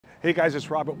Hey guys, it's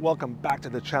Robert. Welcome back to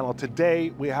the channel. Today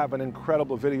we have an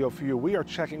incredible video for you. We are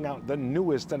checking out the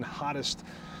newest and hottest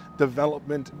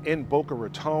development in Boca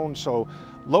Raton. So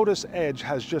Lotus Edge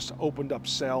has just opened up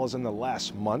sales in the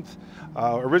last month.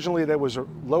 Originally there was a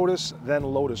Lotus, then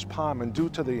Lotus Palm, and due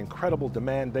to the incredible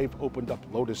demand, they've opened up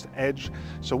Lotus Edge.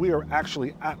 So we are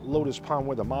actually at Lotus Palm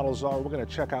where the models are. We're going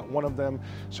to check out one of them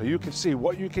so you can see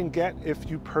what you can get if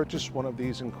you purchase one of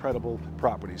these incredible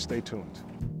properties. Stay tuned.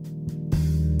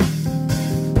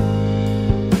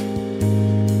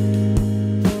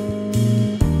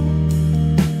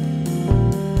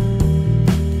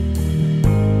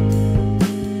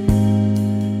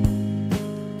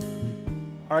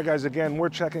 All right, guys, again, we're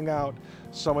checking out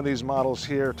some of these models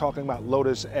here, talking about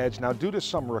Lotus Edge. Now, due to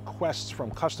some requests from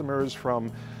customers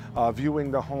from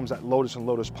viewing the homes at Lotus and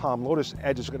Lotus Palm, Lotus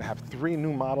Edge is going to have 3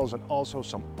 new models and also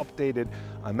some updated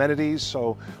amenities.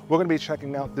 So we're going to be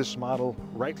checking out this model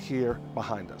right here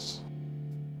behind us.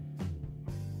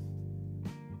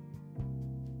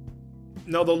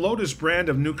 Now, the Lotus brand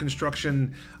of new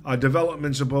construction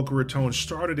developments in Boca Raton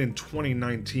started in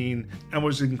 2019 and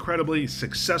was incredibly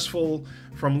successful.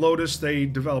 From Lotus, they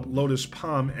developed Lotus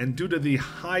Palm, and due to the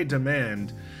high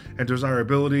demand and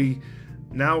desirability,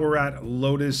 now we're at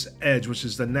Lotus Edge, which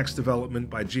is the next development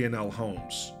by G&L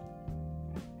Homes.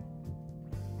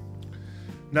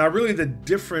 Now, really the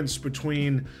difference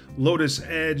between Lotus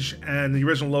Edge and the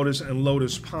original Lotus and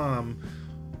Lotus Palm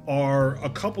are a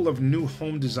couple of new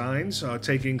home designs,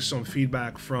 taking some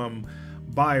feedback from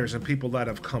buyers and people that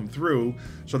have come through.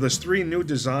 So there's 3 new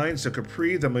designs, the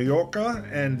Capri, the Mallorca,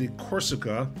 and the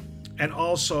Corsica, and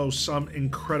also some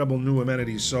incredible new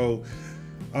amenities. So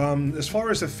as far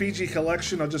as the Fiji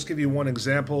collection, I'll just give you one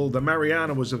example. The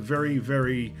Mariana was a very,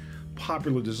 very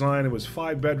popular design. It was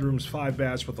 5 bedrooms, 5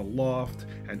 baths with a loft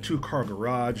and 2-car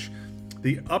garage.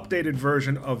 The updated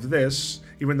version of this,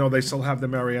 even though they still have the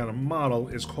Mariana model,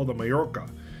 is called the Mallorca.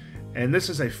 And this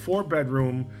is a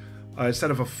 4-bedroom instead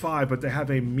of a 5, but they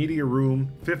have a media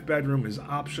room. 5th bedroom is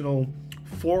optional.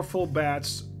 4 full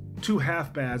baths, 2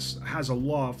 half baths, has a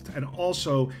loft, and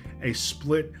also a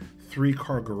split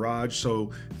 3-car garage.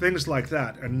 So things like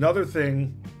that. Another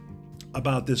thing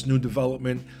about this new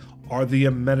development are the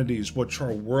amenities, which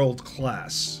are world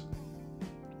class.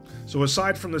 So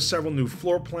aside from the several new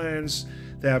floor plans,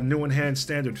 they have new enhanced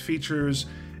standard features,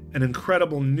 an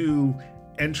incredible new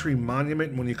entry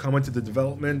monument when you come into the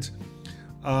development.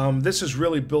 This is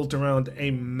really built around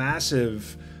a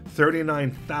massive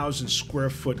 39,000 square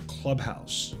foot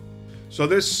clubhouse. So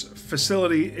this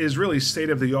facility is really state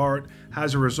of the art,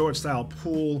 has a resort style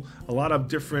pool, a lot of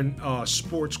different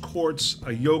sports courts,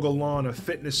 a yoga lawn, a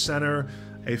fitness center,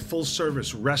 a full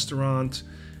service restaurant,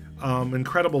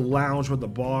 incredible lounge with a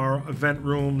bar, event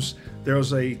rooms.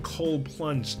 There's a cold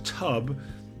plunge tub,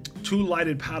 2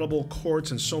 lighted paddleball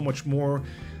courts, and so much more.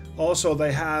 Also,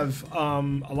 they have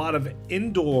a lot of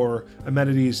indoor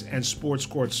amenities and sports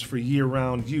courts for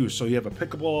year-round use. So you have a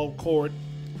pickleball court,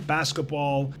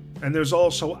 basketball, and there's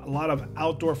also a lot of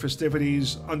outdoor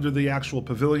festivities under the actual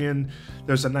pavilion.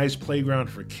 There's a nice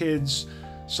playground for kids,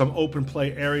 some open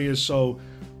play areas. So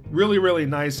really, really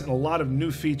nice, and a lot of new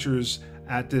features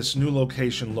at this new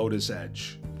location, Lotus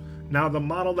Edge. Now, the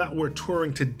model that we're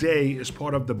touring today is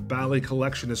part of the Bali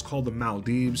collection. It's called the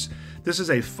Maldives. This is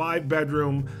a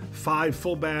 5-bedroom, 5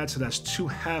 full baths. It has 2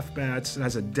 half baths. It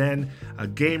has a den, a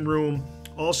game room,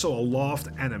 also a loft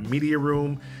and a media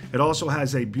room. It also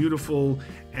has a beautiful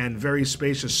and very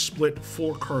spacious split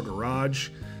 4-car garage.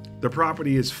 The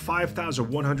property is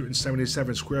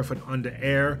 5,177 square foot under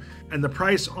air, and the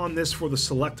price on this for the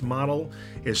select model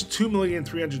is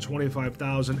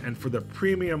 $2,325,000, and for the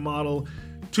premium model,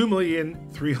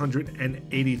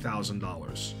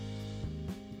 $2,380,000.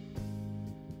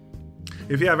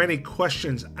 If you have any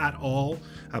questions at all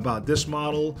about this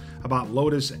model, about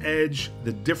Lotus Edge,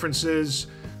 the differences,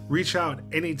 reach out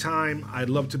anytime. I'd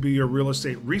love to be your real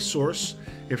estate resource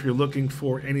if you're looking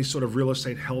for any sort of real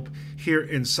estate help here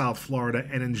in South Florida,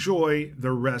 and enjoy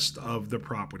the rest of the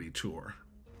property tour.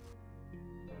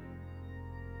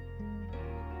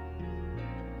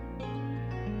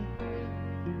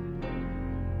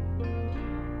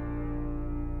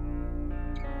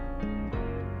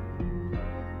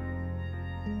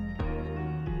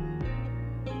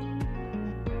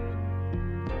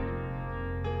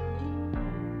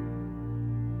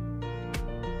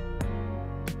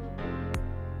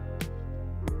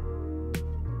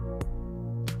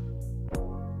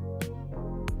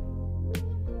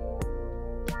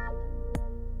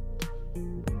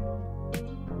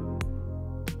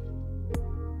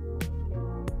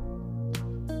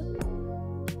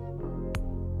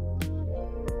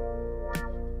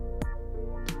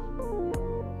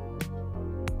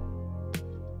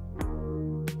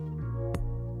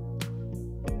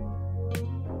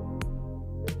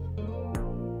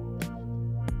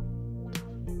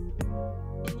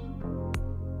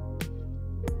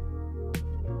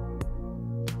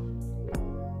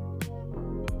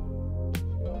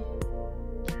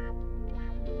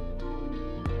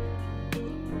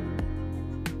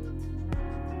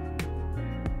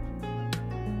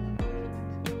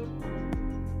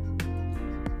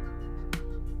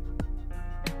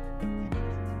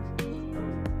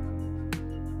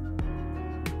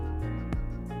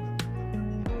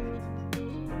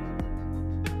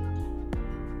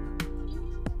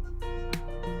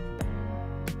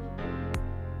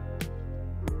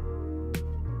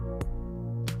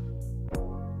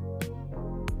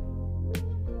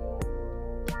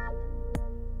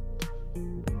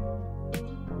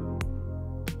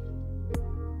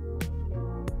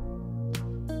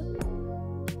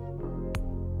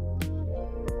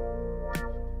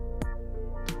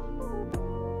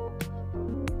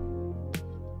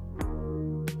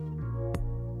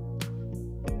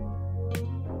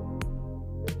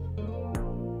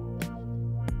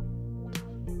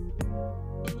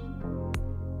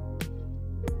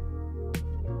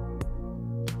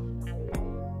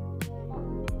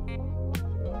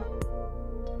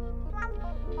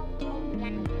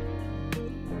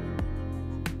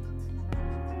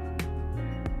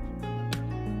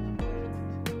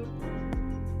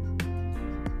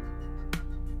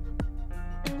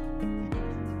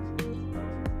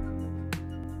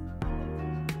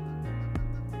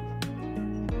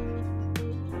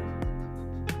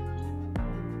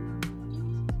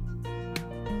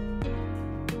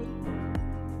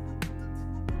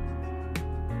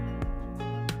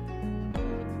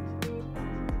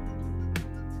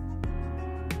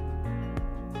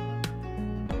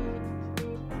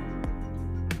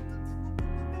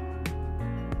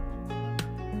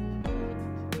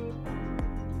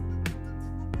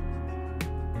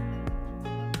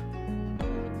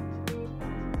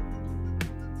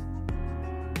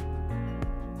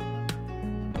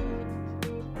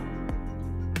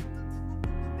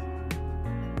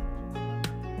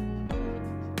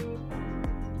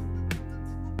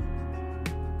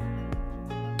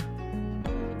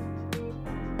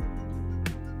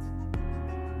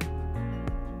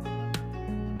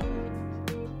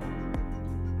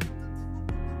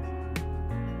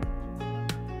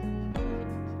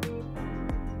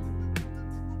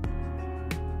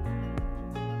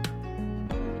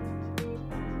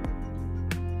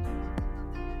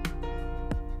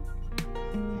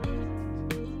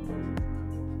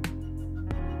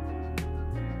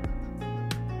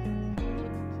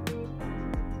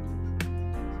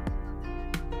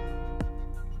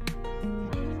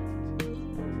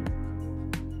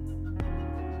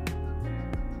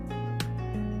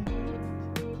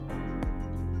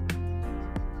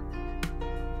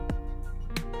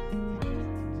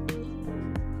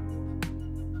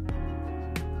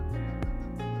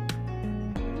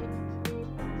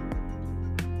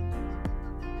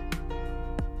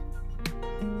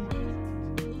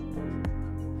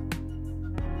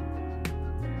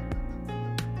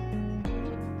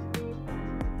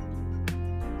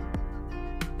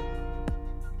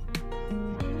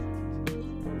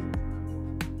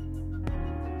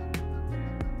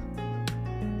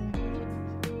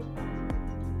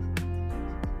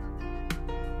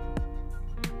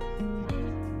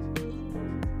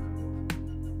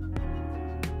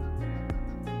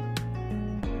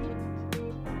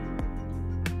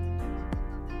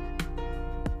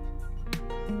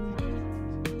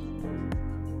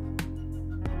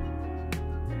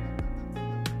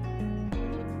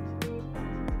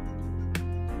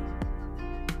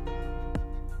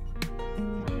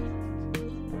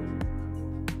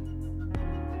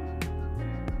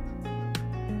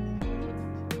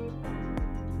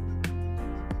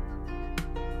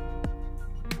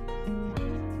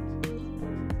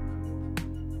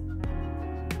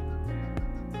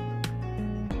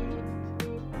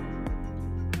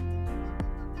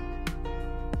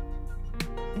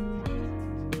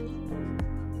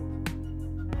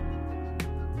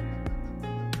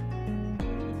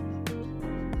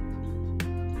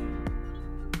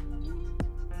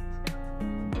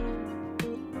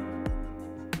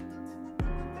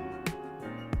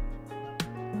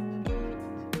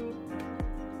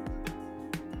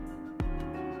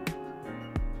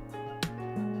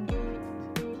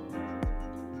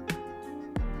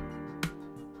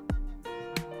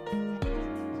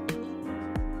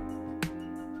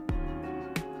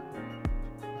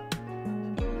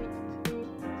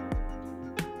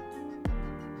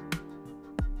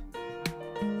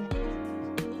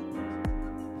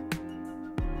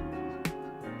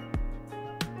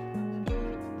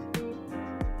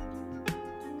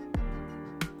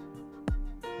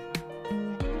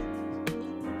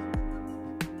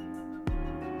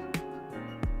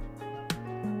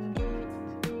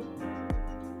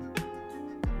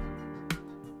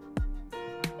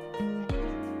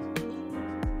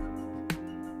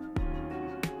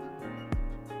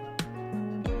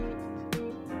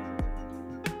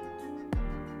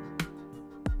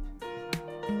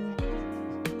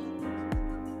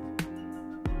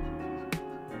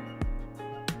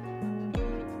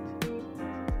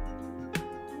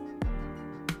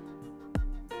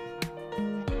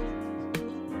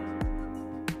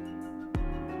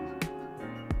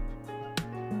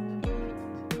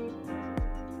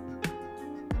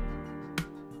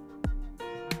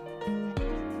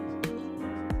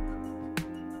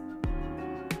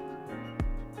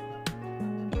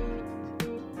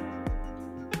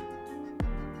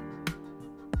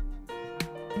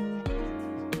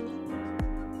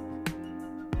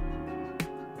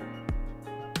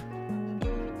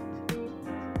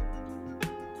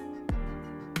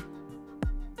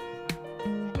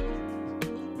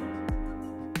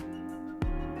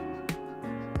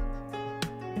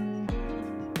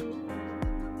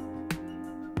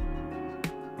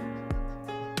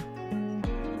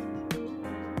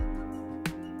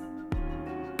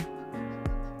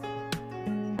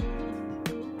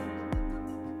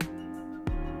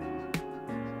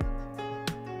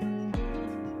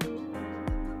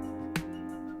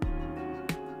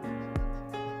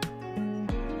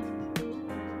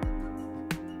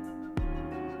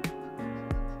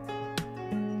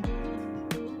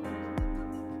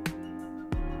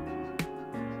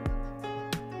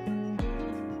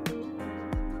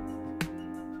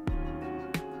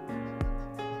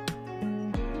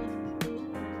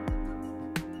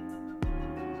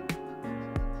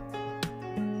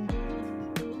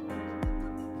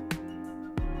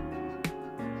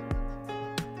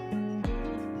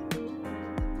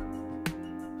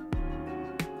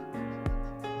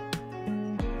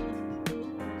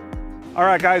 All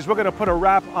right, guys, we're gonna put a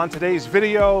wrap on today's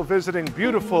video visiting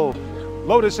beautiful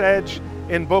Lotus Edge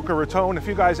in Boca Raton. If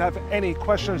you guys have any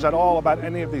questions at all about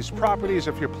any of these properties,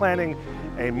 if you're planning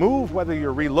a move, whether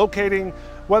you're relocating,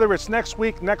 whether it's next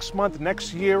week, next month,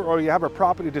 next year, or you have a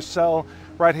property to sell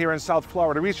right here in South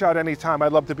Florida, reach out anytime.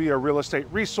 I'd love to be a real estate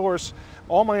resource.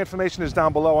 All my information is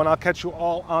down below, and I'll catch you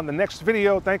all on the next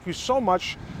video. Thank you so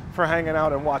much for hanging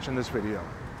out and watching this video.